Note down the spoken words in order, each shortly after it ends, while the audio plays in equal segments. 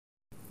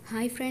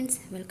Hi friends,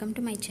 welcome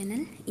to my channel.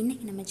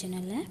 இன்னைக்கு நம்ம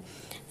சேனல்ல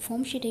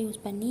foam sheet யூஸ்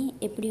பண்ணி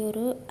எப்படி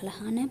ஒரு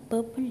அழகான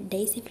purple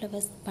daisy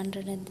flowers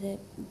பண்றது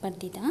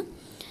பத்தி தான்.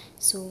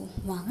 சோ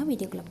வாங்க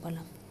வீடியோக்குள்ள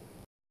போலாம்.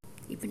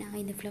 இப்போ நான்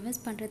இந்த flowers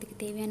பண்றதுக்கு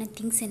தேவையான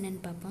things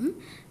என்னன்னு பாப்போம்.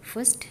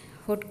 First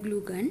hot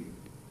glue gun,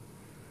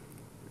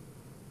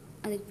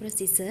 அதுக்கு அப்புறம்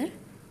scissor.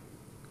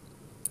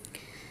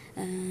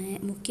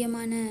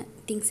 முக்கியமான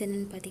things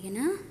என்னன்னு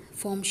பாத்தீங்கன்னா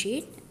foam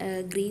sheet,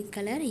 green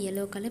color,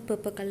 yellow color,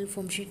 purple color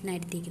foam sheet நான்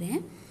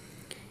எடுத்துக்கிறேன்.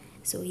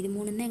 ஸோ இது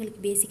மூணு தான்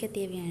எங்களுக்கு பேசிக்காக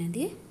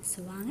தேவையானது. ஸோ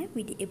வாங்க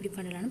எப்படி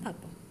பண்ணலான்னு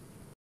பார்ப்போம்.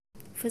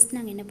 ஃபர்ஸ்ட்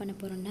நாங்கள் என்ன பண்ண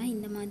போகிறோம்னா,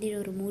 இந்த மாதிரி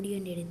ஒரு மூடி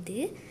ஒன்று எடுத்து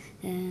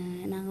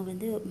நாங்கள்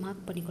வந்து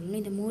மார்க்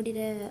பண்ணிக்கொள்ளணும். இந்த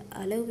மூடியோட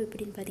அளவு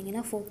எப்படின்னு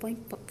பார்த்தீங்கன்னா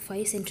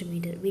 4.5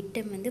 சென்டிமீட்டர்,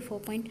 விட்டம் வந்து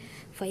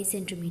 4.5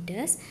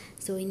 சென்டிமீட்டர்ஸ்.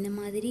 ஸோ இந்த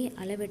மாதிரி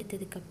அளவு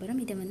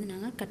எடுத்ததுக்கப்புறம் இதை வந்து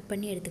நாங்கள் கட்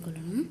பண்ணி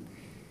எடுத்துக்கொள்ளணும்.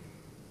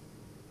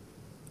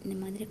 இந்த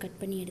மாதிரி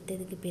கட் பண்ணி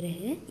எடுத்ததுக்கு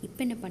பிறகு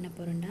இப்போ என்ன பண்ண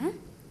போகிறோம்னா,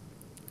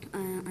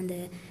 அந்த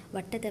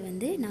வட்டத்தை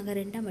வந்து நாங்கள்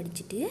ரெண்டாக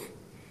மடிச்சுட்டு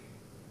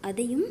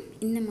அதையும்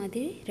இந்த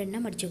மாதிரி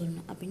ரெண்டாக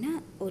மடிச்சுக்கொள்ளணும். அப்படின்னா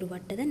ஒரு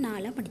வட்டத்தை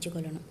நாலாக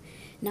மடிச்சுக்கொள்ளணும்.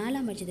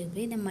 நாலாக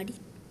மடிச்சதுக்கு இந்த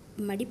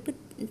மடிப்பு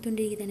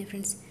துண்டு தானே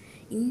ஃப்ரெண்ட்ஸ்,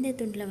 இந்த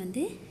துண்டில்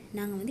வந்து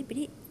நாங்கள் வந்து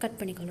இப்படி கட்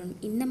பண்ணிக்கொள்ளணும்.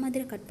 இந்த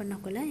மாதிரி கட்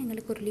பண்ணக்குள்ள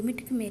எங்களுக்கு ஒரு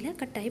லிமிட்டுக்கு மேலே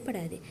கட்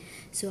ஆகிப்படாது.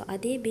 ஸோ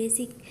அதே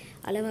பேசிக்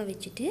அளவாக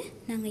வச்சுட்டு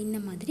நாங்கள்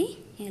இந்த மாதிரி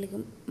எங்களுக்கு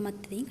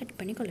மற்றதையும் கட்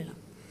பண்ணி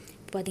கொள்ளலாம்.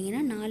 இப்போ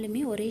பார்த்திங்கன்னா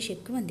நாலுமே ஒரே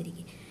ஷேப்புக்கு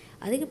வந்துருக்கு.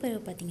 அதுக்கு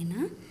பிறகு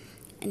பார்த்திங்கன்னா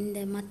இந்த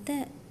மற்ற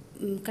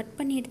கட்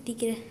பண்ணி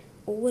எடுத்துக்கிற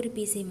ஒவ்வொரு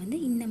பீஸையும் வந்து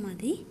இந்த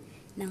மாதிரி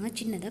நாங்கள்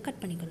சின்னதாக கட்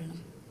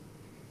பண்ணிக்கொள்ளணும்.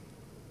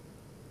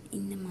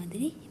 இந்த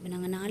மாதிரி இப்போ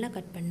நாங்கள் 4ஆக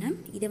கட் பண்ணோம்,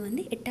 இதை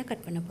வந்து 8ஆக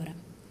கட் பண்ண போகிறோம்.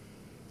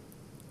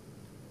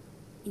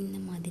 இந்த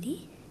மாதிரி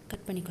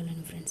கட்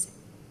பண்ணிக்கொள்ளணும் ஃப்ரெண்ட்ஸ்.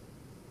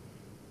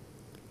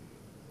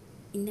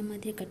 இந்த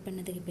மாதிரி கட்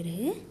பண்ணதுக்கு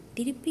பிறகு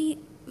திருப்பி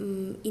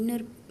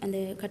அந்த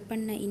கட்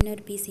பண்ண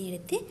இன்னொரு பீஸையும்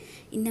எடுத்து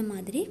இந்த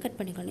மாதிரி கட்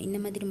பண்ணிக்கணும். இந்த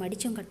மாதிரி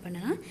மடிச்சும் கட்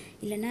பண்ணலாம்,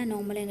 இல்லைனா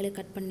நார்மலாக எங்களுக்கு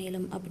கட்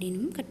பண்ணலும்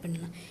அப்படின்னு கட்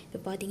பண்ணலாம். இப்போ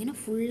பார்த்தீங்கன்னா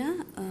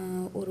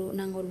ஃபுல்லாக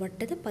நாங்கள் ஒரு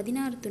வட்டத்தை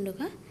 16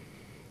 துண்டுக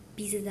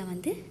பீஸஸ் தான்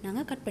வந்து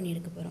நாங்கள் கட் பண்ணி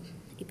எடுக்க போகிறோம்.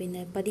 இப்போ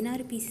இந்த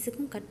 16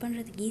 பீஸஸுக்கும் கட்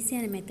பண்ணுறதுக்கு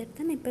ஈஸியான மெத்தட்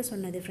தான் நான் இப்போ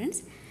சொன்னது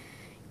ஃப்ரெண்ட்ஸ்.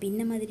 இப்போ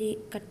இந்த மாதிரி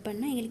கட்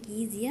பண்ணால் எங்களுக்கு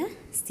ஈஸியாக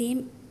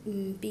சேம்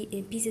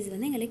பீஸஸ்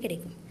வந்து எங்களுக்கு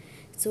கிடைக்கும்.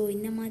 ஸோ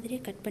இந்த மாதிரி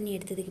கட் பண்ணி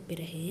எடுத்ததுக்கு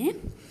பிறகு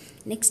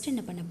நெக்ஸ்ட்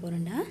என்ன பண்ண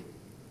போகிறோம்னா,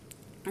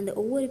 அந்த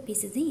ஒவ்வொரு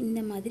பீஸஸையும்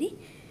இந்த மாதிரி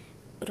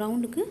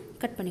ரவுண்டுக்கு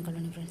கட்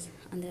பண்ணிக்கொள்ளணும் ஃப்ரெண்ட்ஸ்.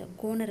 அந்த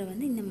கோனரை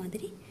வந்து இந்த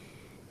மாதிரி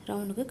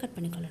ரவுண்டுக்கு கட்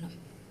பண்ணிக்கொள்ளணும்.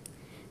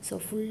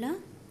 ஸோ ஃபுல்லாக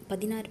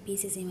 16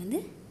 பீஸஸையும்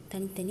வந்து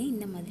தனித்தனியாக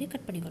இந்த மாதிரி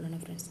கட்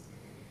பண்ணிக்கொள்ளணும் ஃப்ரெண்ட்ஸ்.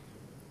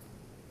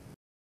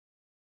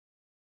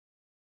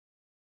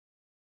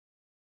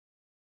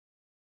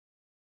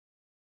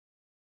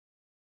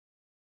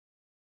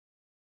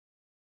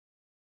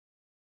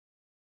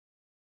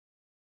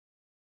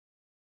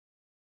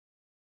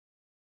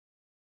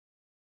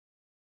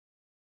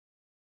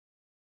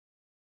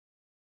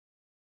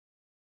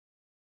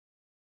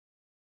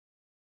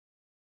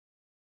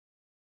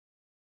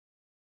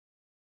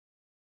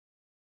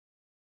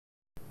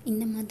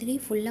 இந்த மாதிரி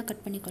ஃபுல்லாக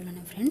கட்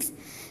பண்ணிக்கொள்ளணும் ஃப்ரெண்ட்ஸ்.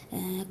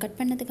 கட்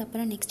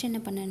பண்ணதுக்கப்புறம் நெக்ஸ்ட் என்ன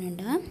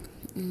பண்ணணுன்னா,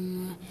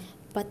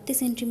 10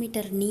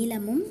 சென்டிமீட்டர்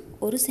நீளமும்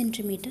 1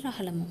 சென்டிமீட்டர்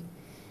அகலமும்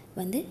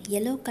வந்து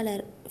எல்லோ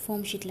கலர்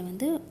ஃபோம் ஷீட்டில்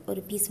வந்து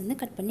ஒரு பீஸ் வந்து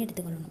கட் பண்ணி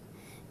எடுத்துக்கொள்ளணும்.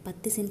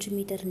 10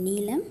 சென்டிமீட்டர்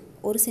நீளம்,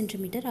 1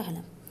 சென்டிமீட்டர்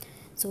அகலம்.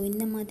 ஸோ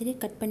இந்த மாதிரி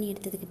கட் பண்ணி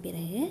எடுத்ததுக்கு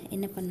பிறகு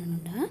என்ன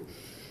பண்ணணுன்னா,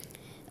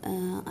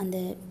 அந்த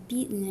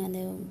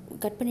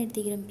கட் பண்ணி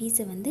எடுத்துக்கிற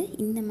பீஸை வந்து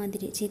இந்த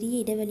மாதிரி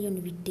சிறிய இடைவெளி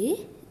ஒன்று விட்டு,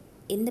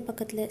 எந்த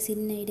பக்கத்தில்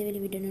சின்ன இடைவெளி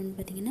விடணும்னு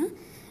பார்த்திங்கன்னா,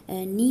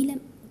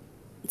 நீளம்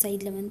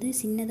சைடில் வந்து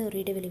சின்னதாக ஒரு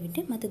இடைவெளி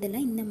விட்டு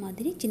மற்றதெல்லாம் இந்த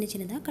மாதிரி சின்ன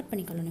சின்னதாக கட்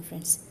பண்ணிக்கொள்ளணும்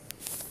ஃப்ரெண்ட்ஸ்.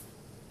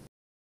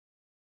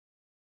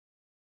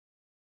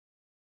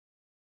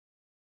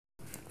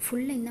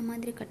 ஃபுல்லாக இந்த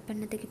மாதிரி கட்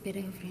பண்ணதுக்கு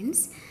பிறகு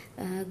ஃப்ரெண்ட்ஸ்,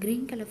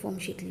 க்ரீன் கலர்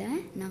ஃபோம் ஷீட்டில்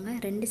நாங்கள்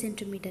 2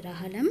 சென்டிமீட்டர்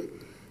அகலம்,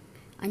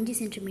 5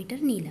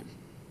 சென்டிமீட்டர் நீளம்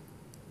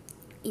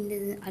இந்த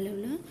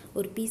அளவில்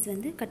ஒரு பீஸ்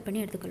வந்து கட்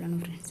பண்ணி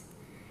எடுத்துக்கொள்ளணும் ஃப்ரெண்ட்ஸ்.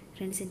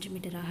 2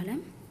 சென்டிமீட்டர்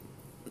அகலம்,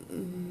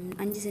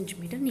 5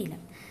 சென்டிமீட்டர்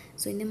நீளம்.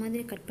 ஸோ இந்த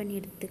மாதிரி கட் பண்ணி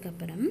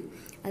எடுத்ததுக்கப்புறம்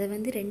அதை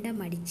வந்து ரெண்டாக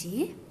மடித்து,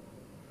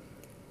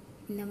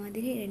 இந்த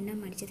மாதிரி ரெண்டாக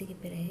மடித்ததுக்கு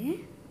பிறகு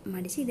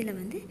மடித்து இதில்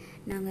வந்து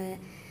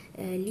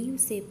நாங்கள் லீவ்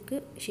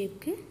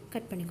ஷேப்க்கு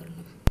கட்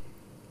பண்ணிக்கொள்ளணும்.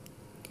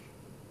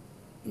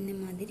 இந்த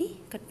மாதிரி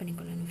கட்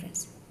பண்ணிக்கொள்ளணும்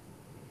ஃப்ரெண்ட்ஸ்.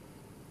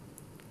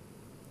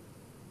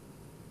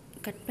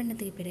 கட்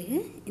பண்ணதுக்கு பிறகு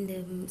இந்த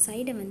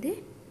சைடை வந்து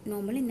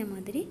நார்மலாக இந்த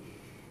மாதிரி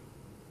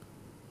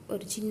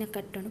ஒரு சின்ன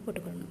கட் ஒன்று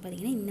போட்டுக்கொள்ளணும்.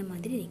 பார்த்திங்கன்னா இந்த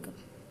மாதிரி இருக்கும்.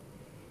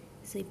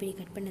 ஸோ இப்படி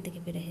கட் பண்ணதுக்கு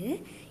பிறகு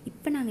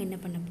இப்போ நாங்கள் என்ன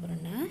பண்ண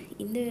போகிறோம்னா,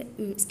 இந்த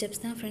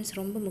ஸ்டெப்ஸ் தான் ஃப்ரெண்ட்ஸ்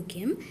ரொம்ப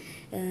முக்கியம்.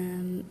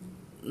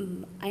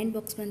 அயன்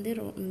பாக்ஸ் வந்து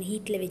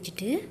ஹீட்டில்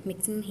வச்சுட்டு,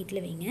 மேக்ஸிமம்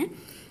ஹீட்டில் வைங்க,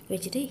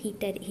 வச்சுட்டு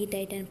ஹீட்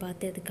ஆகிட்டான்னு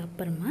பார்த்ததுக்கு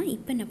அப்புறமா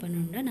இப்போ என்ன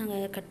பண்ணணும்னா,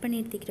 நாங்கள் கட்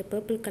பண்ணி எடுத்துக்கிற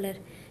பர்பிள்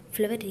கலர்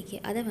ஃப்ளவர் இருக்கு,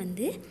 அதை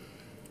வந்து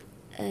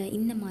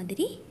இந்த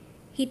மாதிரி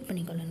ஹீட்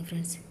பண்ணிக்கொள்ளணும்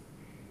ஃப்ரெண்ட்ஸ்.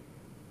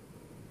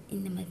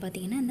 இந்த மாதிரி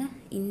பார்த்திங்கன்னா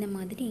இந்த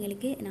மாதிரி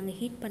எங்களுக்கு நாங்கள்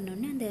ஹீட்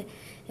பண்ணோன்னே அந்த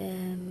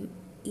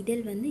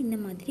இதழ் வந்து இந்த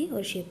மாதிரி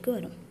ஒரு ஷேப்புக்கு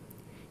வரும்.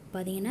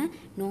 பார்த்திங்கன்னா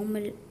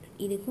நார்மல்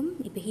இதுக்கும்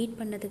இப்போ ஹீட்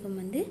பண்ணதுக்கும்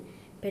வந்து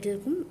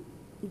பெடலுக்கும்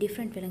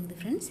டிஃப்ரெண்ட் விளங்குது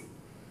ஃப்ரெண்ட்ஸ்.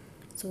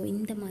 ஸோ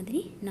இந்த மாதிரி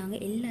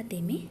நாங்கள்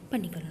எல்லாத்தையுமே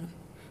பண்ணிக்கொள்ளணும்.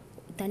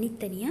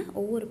 தனித்தனியாக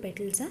ஒவ்வொரு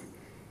பெட்டல்ஸாக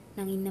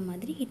நாங்கள் இந்த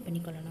மாதிரி ஹீட்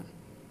பண்ணிக்கொள்ளணும்.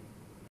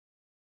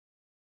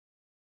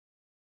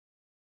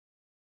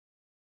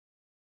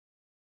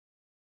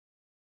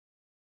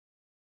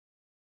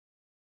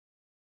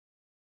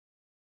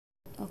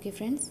 ஓகே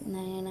ஃப்ரெண்ட்ஸ்,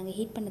 நாங்கள்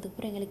ஹீட்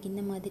பண்ணதுக்கப்புறம் எங்களுக்கு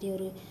இந்த மாதிரி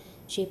ஒரு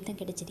ஷேப் தான்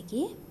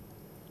கிடச்சிருக்கு.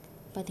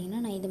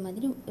 பார்த்திங்கன்னா நான் இது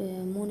மாதிரி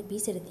 3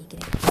 பீஸ்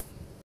எடுத்துக்கிறேன்.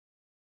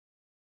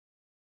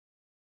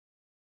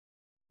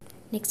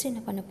 நெக்ஸ்ட்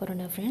என்ன பண்ண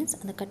போகிறோன்னா ஃப்ரெண்ட்ஸ்,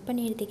 அந்த கட்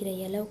பண்ணி எடுத்துக்கிற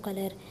yellow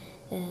கலர்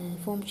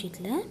ஃபோம்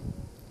ஷீட்டில்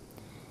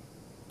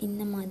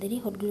இந்த மாதிரி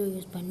ஹாட் க்ளூ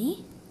யூஸ் பண்ணி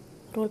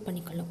ரோல்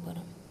பண்ணிக்கொள்ள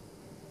போகிறோம்.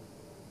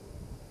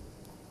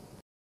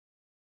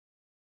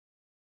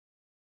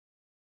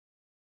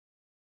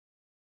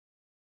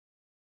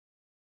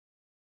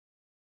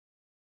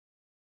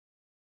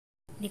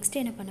 நெக்ஸ்ட்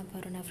என்ன பண்ண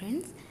போகிறோன்னா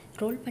ஃப்ரெண்ட்ஸ்,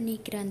 ரோல்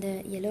பண்ணிக்கிற அந்த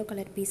yellow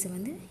கலர் பீஸை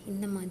வந்து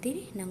இந்த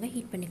மாதிரி நாங்கள்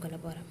ஹீட் பண்ணிக்கொள்ள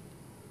போகிறோம்.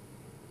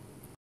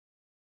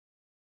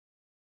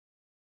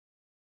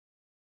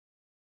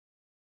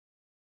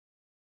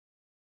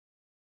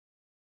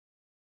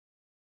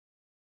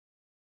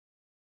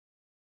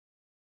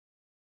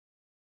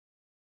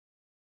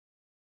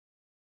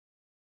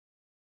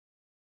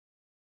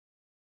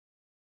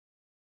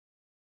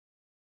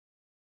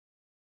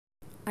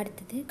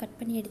 அடுத்தது கட்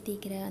பண்ணி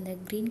எடுத்துக்கிற அந்த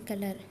க்ரீன்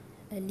கலர்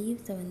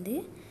லீவ்ஸை வந்து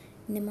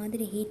இந்த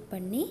மாதிரி ஹீட்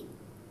பண்ணி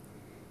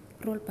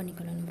ரோல்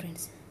பண்ணிக்கொள்ளணும்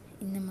ஃப்ரெண்ட்ஸ்.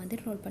 இந்த மாதிரி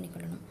ரோல்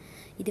பண்ணிக்கொள்ளணும்.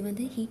 இது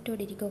வந்து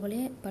ஹீட்டோடு இருக்கக்குள்ளே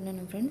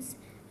பண்ணணும் ஃப்ரெண்ட்ஸ்.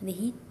 அந்த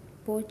ஹீட்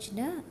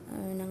போச்சுன்னா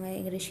நாங்கள்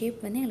எங்களோட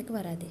ஷேப் வந்து எங்களுக்கு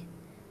வராது.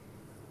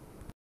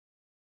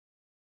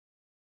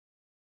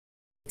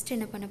 நெக்ஸ்ட்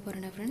என்ன பண்ண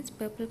போகிறோன்னா ஃப்ரெண்ட்ஸ்,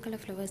 பர்பிள்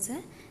கலர் ஃப்ளவர்ஸை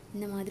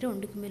இந்த மாதிரி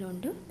ஒன்றுக்கு மேலே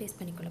ஒன்று பேஸ்ட்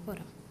பண்ணிக்கொள்ள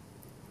போகிறோம்.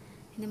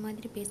 இந்த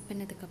மாதிரி பேஸ்ட்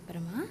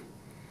பண்ணதுக்கப்புறமா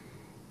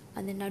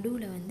அந்த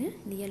நடுவில் வந்து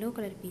இந்த yellow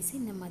கலர் பீஸு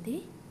இந்த மாதிரி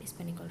பேஸ்ட்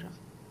பண்ணிக்கொள்கிறோம்.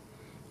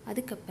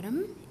 அதுக்கப்புறம்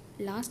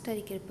லாஸ்ட்டாக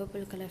இருக்கிற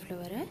பர்பிள் கலர்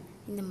ஃப்ளவரை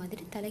இந்த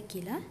மாதிரி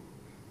தலைக்கீழே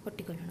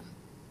ஒட்டிக்கொள்ளணும்.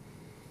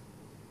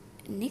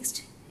 நெக்ஸ்ட்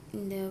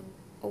இந்த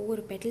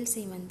ஒவ்வொரு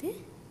பெட்டல்ஸையும் வந்து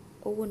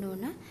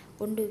ஒவ்வொன்று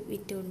ஒன்று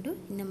விட்டு ஒன்று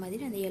இந்த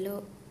மாதிரி அந்த yellow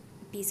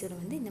பீஸோட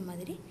வந்து இந்த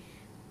மாதிரி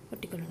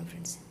ஒட்டிக்கொள்ளணும்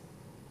ஃப்ரெண்ட்ஸ்.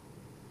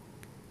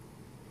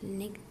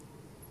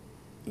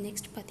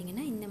 நெக்ஸ்ட்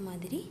பார்த்திங்கன்னா இந்த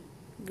மாதிரி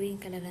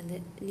க்ரீன் கலர் அந்த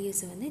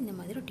லீவ்ஸை வந்து இந்த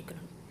மாதிரி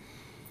ஒட்டிக்கொள்ளணும்.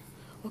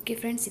 ஓகே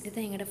ஃப்ரெண்ட்ஸ், இது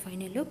தான் எங்களோட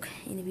ஃபைனல் லுக்.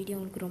 இந்த வீடியோ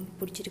உங்களுக்கு ரொம்ப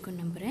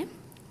பிடிச்சிருக்குன்னு நம்புகிறேன்.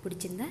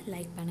 பிடிச்சிருந்தா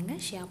லைக் பண்ணுங்கள்,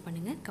 ஷேர்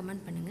பண்ணுங்கள்,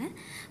 கமெண்ட் பண்ணுங்கள்.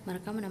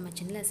 மறக்காமல் நம்ம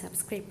சேனலை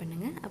சப்ஸ்கிரைப்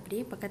பண்ணுங்கள்.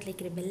 அப்படியே பக்கத்தில்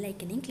இருக்கிற பெல்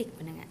ஐக்கனையும் கிளிக்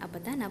பண்ணுங்கள். அப்போ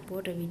தான் நான்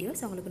போடுற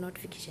வீடியோஸ் உங்களுக்கு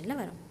நோட்டிஃபிகேஷனில்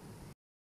வரும்.